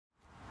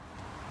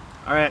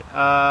All right,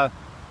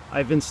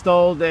 I've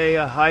installed a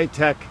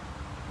Hightech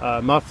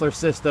muffler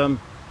system,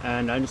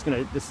 and I'm just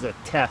gonna, this is a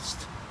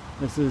test.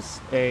 This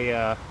is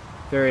a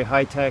very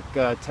high-tech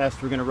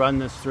test we're gonna run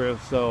this through.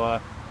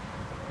 So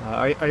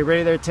are you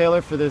ready there,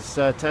 Taylor, for this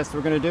test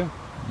we're gonna do?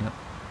 Yep.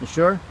 You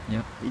sure?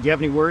 Yep. Do you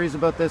have any worries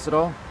about this at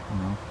all?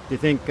 No. Do you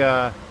think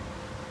our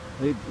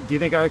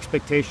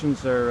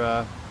expectations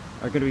are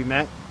going to be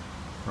met?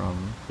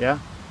 Probably. Yeah.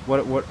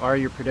 What are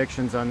your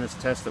predictions on this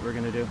test that we're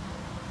going to do?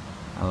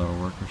 How it'll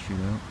work or shoot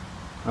out.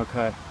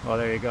 Okay. Well,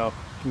 there you go.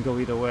 Can go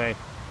either way.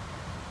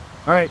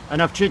 All right.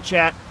 Enough chit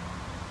chat.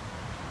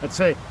 Let's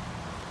see.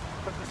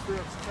 Put this through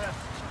its test.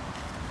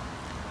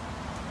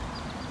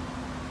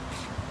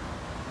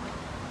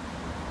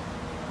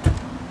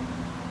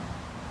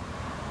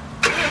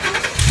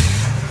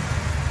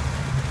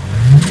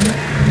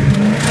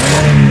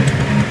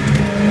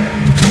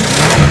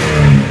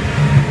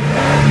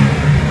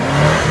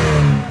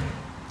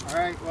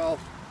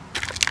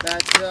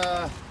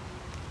 That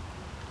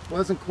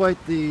wasn't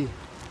quite the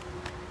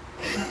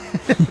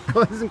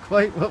wasn't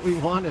quite what we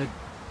wanted.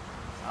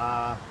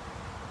 How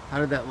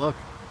did that look?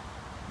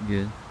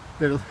 Good.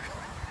 Did it look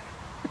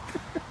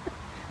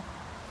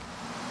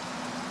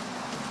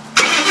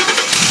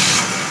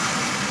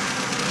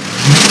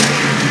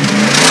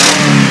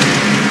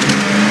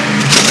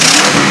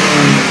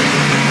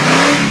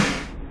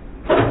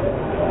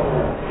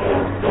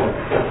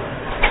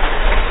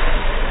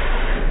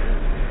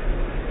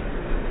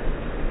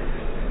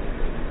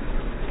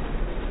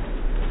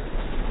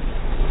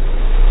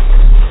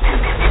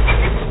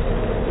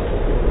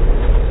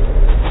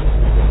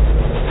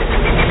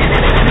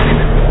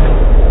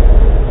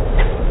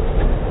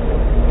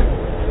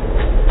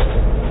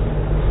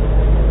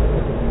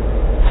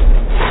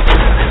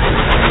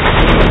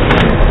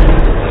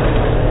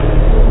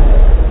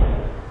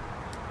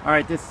All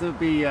right, this will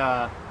be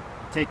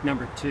take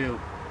number 2,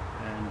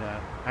 and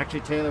actually,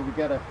 Taylor,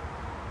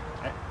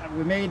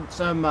 we made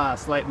some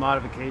slight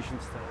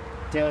modifications to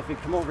it. Taylor, if you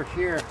come over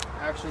here,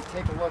 actually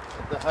take a look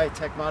at the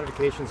high-tech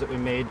modifications that we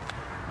made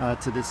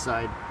to this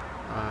side.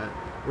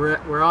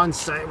 We're on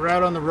site. We're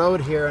out on the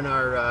road here in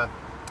our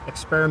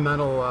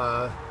experimental.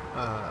 Well,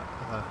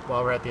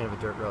 we're at the end of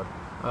a dirt road,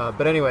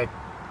 but anyway.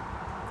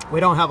 We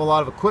don't have a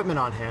lot of equipment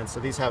on hand, so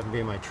these happen to be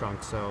in my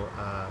trunk. So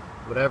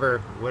whatever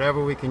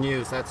we can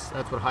use, that's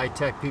what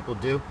high-tech people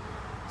do.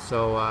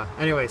 So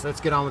anyways, let's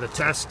get on with the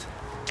test.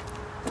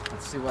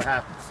 Let's see what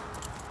happens.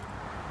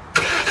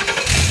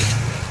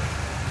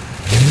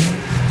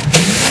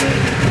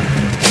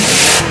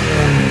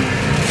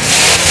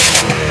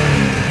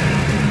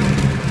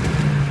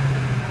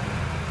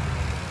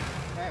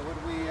 Okay,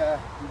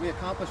 did we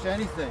accomplish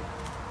anything?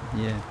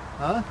 Yeah.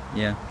 Huh?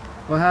 Yeah.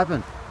 What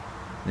happened?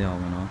 They all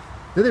went off.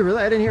 Did they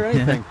really? I didn't hear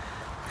anything.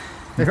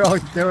 They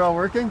were all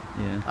working?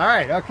 Yeah. All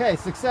right, okay,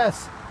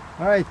 success.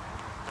 All right.